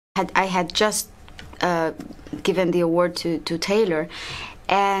I had just given the award to Taylor,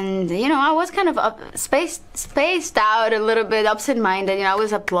 and you know, I was kind of spaced out a little bit, absent-minded. You know, I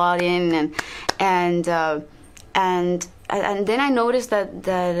was applauding, and then I noticed that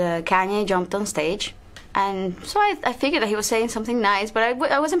Kanye jumped on stage. And so I figured that he was saying something nice, but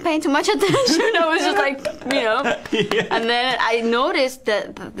I wasn't paying too much attention. I was just like, you know. Yeah. And then I noticed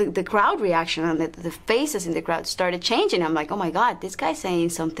that the crowd reaction and the faces in the crowd started changing. I'm like, oh my God, this guy's saying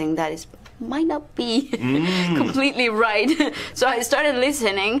something that might not be completely right. So I started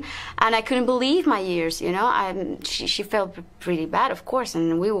listening, and I couldn't believe my ears. You know, she felt pretty bad, of course,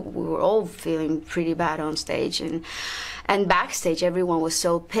 and we were all feeling pretty bad on stage, and backstage everyone was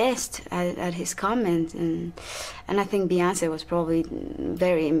so pissed at his comment, and I think Beyonce was probably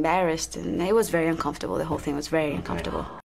very embarrassed, and it was very uncomfortable. The whole thing was very uncomfortable.